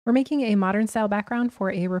We're making a modern style background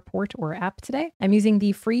for a report or app today. I'm using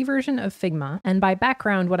the free version of Figma. And by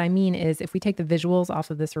background, what I mean is if we take the visuals off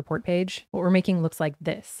of this report page, what we're making looks like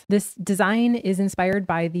this. This design is inspired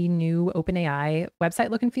by the new OpenAI website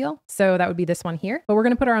look and feel. So that would be this one here, but we're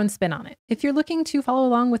going to put our own spin on it. If you're looking to follow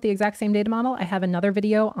along with the exact same data model, I have another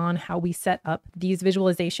video on how we set up these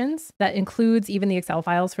visualizations that includes even the Excel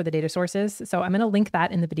files for the data sources. So I'm going to link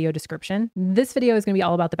that in the video description. This video is going to be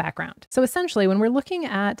all about the background. So essentially, when we're looking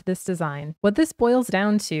at this design, what this boils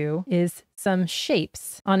down to is some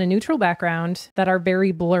shapes on a neutral background that are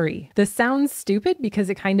very blurry. This sounds stupid because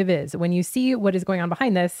it kind of is. When you see what is going on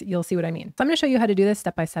behind this, you'll see what I mean. So I'm going to show you how to do this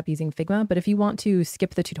step by step using Figma, but if you want to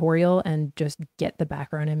skip the tutorial and just get the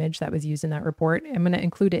background image that was used in that report, I'm going to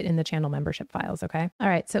include it in the channel membership files, okay? All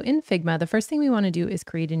right, so in Figma, the first thing we want to do is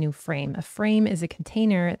create a new frame. A frame is a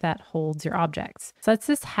container that holds your objects. So that's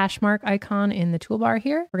this hash mark icon in the toolbar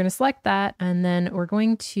here. We're going to select that, and then we're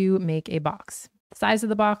going to make a box. The size of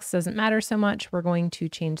the box doesn't matter so much. We're going to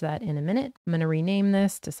change that in a minute. I'm going to rename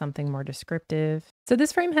this to something more descriptive. So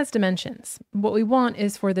this frame has dimensions. What we want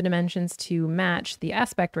is for the dimensions to match the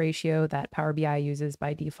aspect ratio that Power BI uses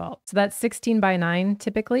by default. So that's 16:9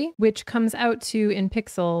 typically, which comes out to, in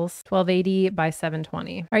pixels, 1280 by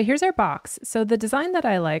 720. All right, here's our box. So the design that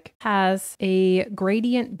I like has a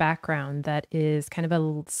gradient background that is kind of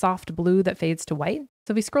a soft blue that fades to white.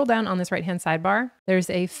 So if we scroll down on this right-hand sidebar, there's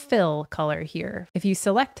a fill color here. If you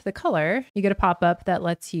select the color, you get a pop-up that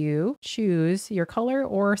lets you choose your color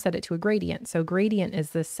or set it to a gradient. So gradient is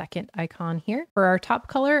the second icon here. For our top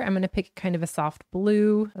color, I'm going to pick kind of a soft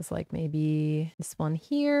blue. It's like maybe this one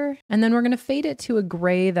here. And then we're going to fade it to a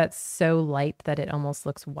gray that's so light that it almost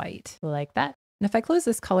looks white, like that. And if I close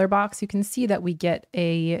this color box, you can see that we get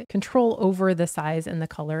a control over the size and the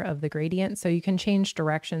color of the gradient. So you can change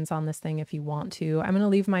directions on this thing if you want to. I'm going to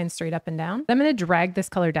leave mine straight up and down. I'm going to drag this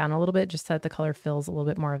color down a little bit just so that the color fills a little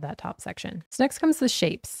bit more of that top section. So next comes the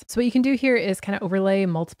shapes. So what you can do here is kind of overlay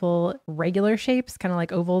multiple regular shapes, kind of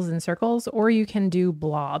like ovals and circles, or you can do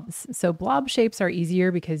blobs. So blob shapes are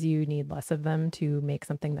easier because you need less of them to make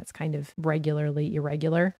something that's kind of regularly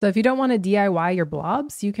irregular. So if you don't want to DIY your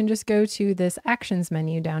blobs, you can just go to this Actions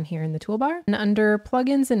menu down here in the toolbar, and under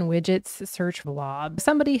plugins and widgets, search blob.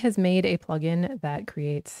 Somebody has made a plugin that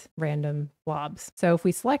creates random blobs. So if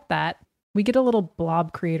we select that, we get a little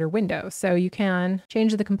blob creator window. So you can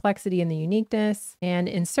change the complexity and the uniqueness and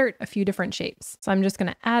insert a few different shapes. So I'm just going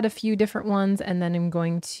to add a few different ones, and then I'm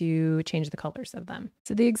going to change the colors of them.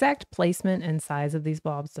 So the exact placement and size of these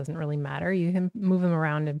blobs doesn't really matter. You can move them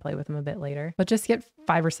around and play with them a bit later, but just get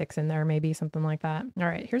 5 or 6 in there, maybe something like that. All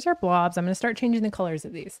right, here's our blobs. I'm going to start changing the colors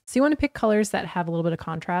of these. So you want to pick colors that have a little bit of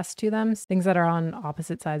contrast to them. Things that are on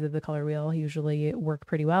opposite sides of the color wheel usually work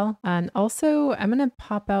pretty well. And also I'm going to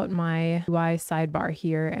pop out my UI sidebar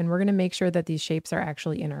here, and we're going to make sure that these shapes are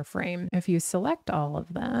actually in our frame. If you select all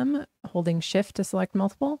of them, holding shift to select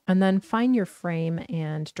multiple, and then find your frame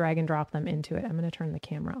and drag and drop them into it. I'm going to turn the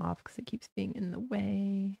camera off because it keeps being in the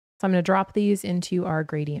way. So I'm going to drop these into our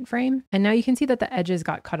gradient frame. And now you can see that the edges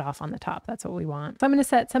got cut off on the top. That's what we want. So I'm going to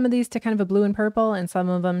set some of these to kind of a blue and purple, and some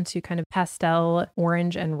of them to kind of pastel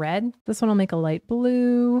orange and red. This one will make a light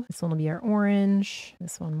blue. This one will be our orange.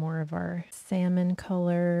 This one more of our salmon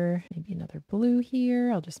color. Maybe another blue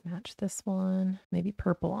here. I'll just match this one. Maybe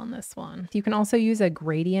purple on this one. You can also use a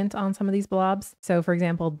gradient on some of these blobs. So for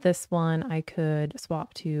example, this one I could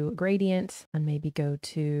swap to a gradient and maybe go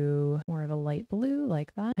to more of a light blue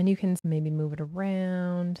like that. And you can maybe move it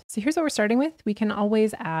around. So here's what we're starting with. We can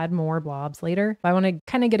always add more blobs later. I want to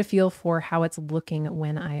kind of get a feel for how it's looking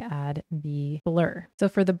when I add the blur. So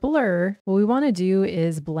for the blur, what we want to do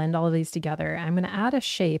is blend all of these together. I'm going to add a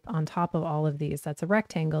shape on top of all of these. That's a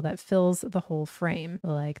rectangle that fills the whole frame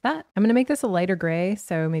like that. I'm going to make this a lighter gray.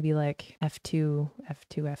 So maybe like F2,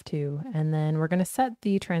 F2, F2. And then we're going to set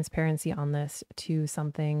the transparency on this to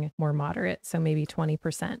something more moderate. So maybe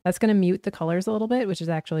 20%. That's going to mute the colors a little bit, which is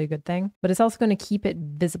actually a good thing, but it's also going to keep it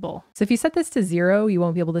visible. So if you set this to 0, you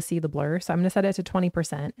won't be able to see the blur. So I'm going to set it to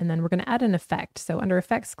 20%, and then we're going to add an effect. So under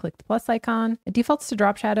effects, click the plus icon. It defaults to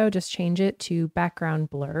drop shadow. Just change it to background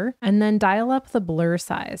blur, and then dial up the blur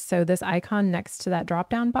size. So this icon next to that drop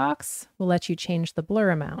down box will let you change the blur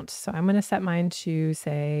amount. So I'm going to set mine to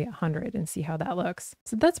say 100 and see how that looks.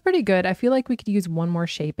 So that's pretty good. I feel like we could use one more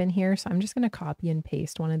shape in here. So I'm just going to copy and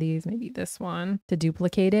paste one of these, maybe this one, to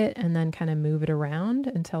duplicate it and then kind of move it around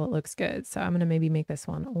until until it looks good. So I'm going to maybe make this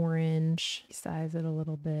one orange, size it a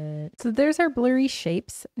little bit. So there's our blurry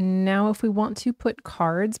shapes. Now, if we want to put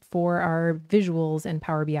cards for our visuals in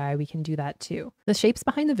Power BI, we can do that too. The shapes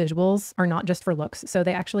behind the visuals are not just for looks, so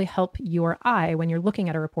they actually help your eye when you're looking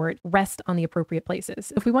at a report rest on the appropriate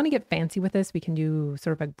places. If we want to get fancy with this, we can do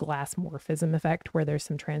sort of a glassmorphism effect where there's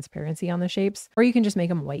some transparency on the shapes, or you can just make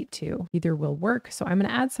them white too. Either will work. So I'm going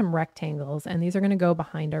to add some rectangles, and these are going to go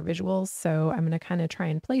behind our visuals. So I'm going to kind of try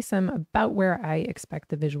and place them about where I expect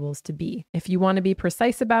the visuals to be. If you want to be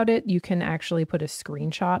precise about it, you can actually put a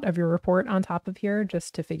screenshot of your report on top of here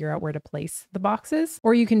just to figure out where to place the boxes,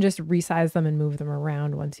 or you can just resize them and move them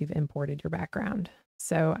around once you've imported your background.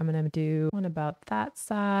 So I'm going to do one about that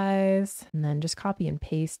size and then just copy and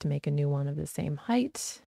paste to make a new one of the same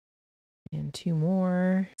height. And 2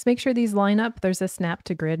 more. So make sure these line up. There's a snap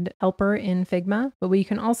to grid helper in Figma. But what you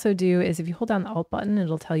can also do is if you hold down the Alt button,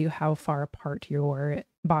 it'll tell you how far apart your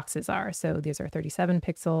boxes are. So these are 37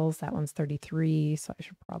 pixels. That one's 33. So I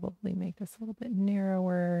should probably make this a little bit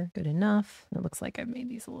narrower. Good enough. It looks like I've made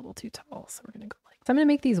these a little too tall. So we're going to go like, so I'm going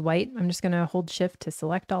to make these white. I'm just going to hold Shift to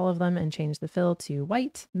select all of them and change the fill to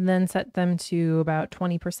white. Then set them to about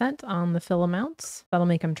 20% on the fill amounts. That'll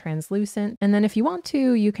make them translucent. And then if you want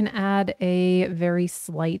to, you can add a very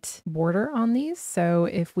slight border on these. So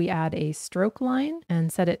if we add a stroke line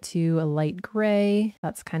and set it to a light gray,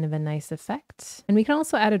 that's kind of a nice effect. And we can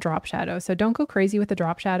also add a drop shadow. So don't go crazy with the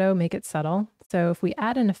drop shadow, make it subtle. So if we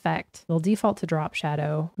add an effect, it'll default to drop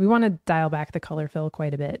shadow. We want to dial back the color fill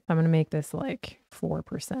quite a bit. I'm going to make this like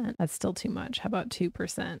 4%. That's still too much. How about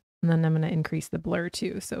 2%? And then I'm going to increase the blur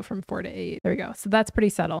too. So from 4 to 8. There we go. So that's pretty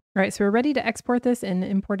subtle. All right. So we're ready to export this and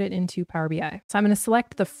import it into Power BI. So I'm going to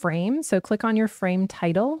select the frame. So click on your frame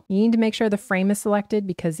title. You need to make sure the frame is selected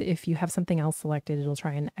because if you have something else selected, it'll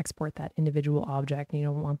try and export that individual object and you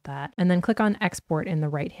don't want that. And then click on export in the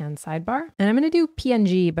right-hand sidebar. And I'm going to do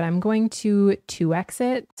PNG, but I'm going to 2x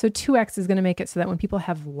it. So 2x is going to make it so that when people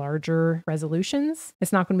have larger resolutions,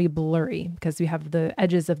 it's not going to be blurry because we have the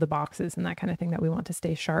edges of the boxes and that kind of thing that we want to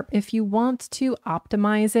stay sharp. If you want to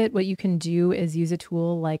optimize it, what you can do is use a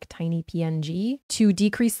tool like Tiny PNG to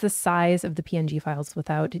decrease the size of the PNG files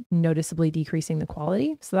without noticeably decreasing the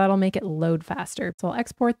quality. So that'll make it load faster. So I'll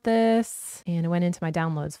export this and it went into my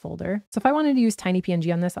downloads folder. So if I wanted to use Tiny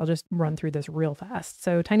PNG on this, I'll just run through this real fast.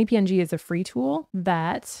 So Tiny PNG is a free tool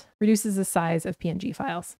that reduces the size of PNG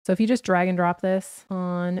files. So if you just drag and drop this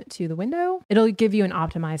onto the window, it'll give you an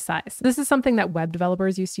optimized size. This is something that web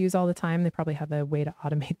developers used to use all the time. They probably have a way to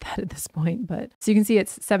automate that at this point, but so you can see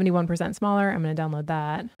it's 71% smaller. I'm going to download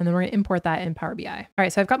that and then we're going to import that in Power BI. All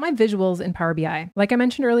right. So I've got my visuals in Power BI. Like I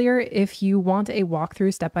mentioned earlier, if you want a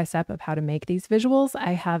walkthrough step-by-step of how to make these visuals,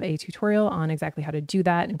 I have a tutorial on exactly how to do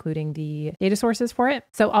that, including the data sources for it.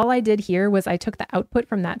 So all I did here was I took the output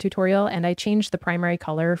from that tutorial and I changed the primary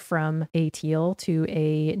color from a teal to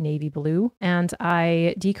a navy blue. And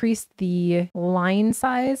I decreased the line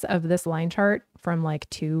size of this line chart from like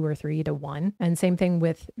 2 or 3 to 1. And same thing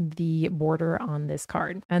with the border on this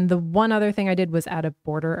card. And the one other thing I did was add a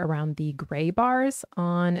border around the gray bars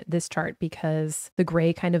on this chart because the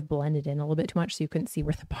gray kind of blended in a little bit too much so you couldn't see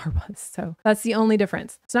where the bar was. So that's the only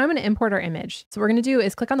difference. So now I'm going to import our image. So what we're going to do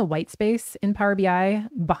is click on the white space in Power BI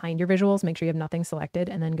behind your visuals, make sure you have nothing selected,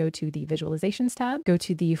 and then go to the visualizations tab, go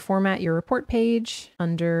to the format your report page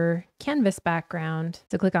under canvas background.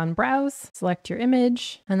 So click on browse, select your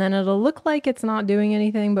image, and then it'll look like it's not doing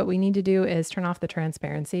anything, but what we need to do is turn off the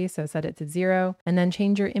transparency. So set it to 0 and then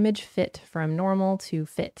change your image fit from normal to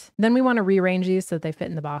fit. Then we want to rearrange these so that they fit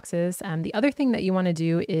in the boxes. The other thing that you want to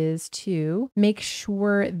do is to make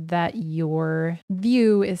sure that your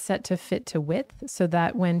view is set to fit to width so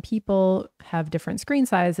that when people have different screen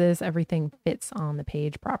sizes, everything fits on the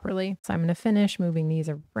page properly. So I'm going to finish moving these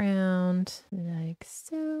around like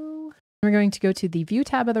so. We're going to go to the View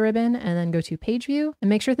tab of the ribbon and then go to Page View and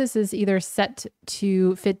make sure this is either set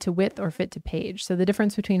to fit to width or fit to page. So the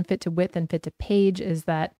difference between fit to width and fit to page is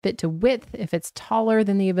that fit to width, if it's taller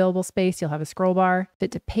than the available space, you'll have a scroll bar.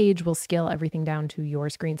 Fit to page will scale everything down to your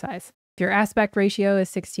screen size. If your aspect ratio is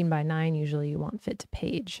 16:9, usually you want fit to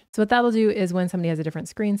page. So what that'll do is when somebody has a different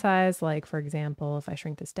screen size, like for example, if I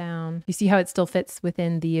shrink this down, you see how it still fits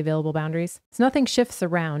within the available boundaries. So nothing shifts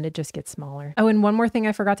around, it just gets smaller. Oh, and one more thing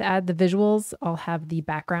I forgot to add, the visuals, I'll have the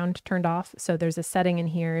background turned off. So there's a setting in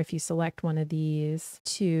here if you select one of these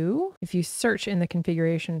if you search in the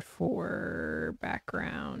configuration for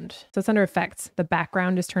background. So it's under effects. The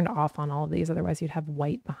background is turned off on all of these. Otherwise you'd have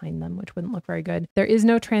white behind them, which wouldn't look very good. There is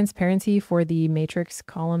no transparency opacity for the matrix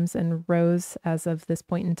columns and rows as of this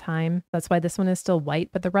point in time. That's why this one is still white,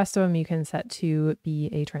 but the rest of them you can set to be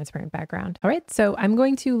a transparent background. All right, so I'm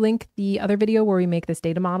going to link the other video where we make this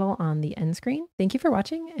data model on the end screen. Thank you for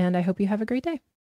watching, and I hope you have a great day.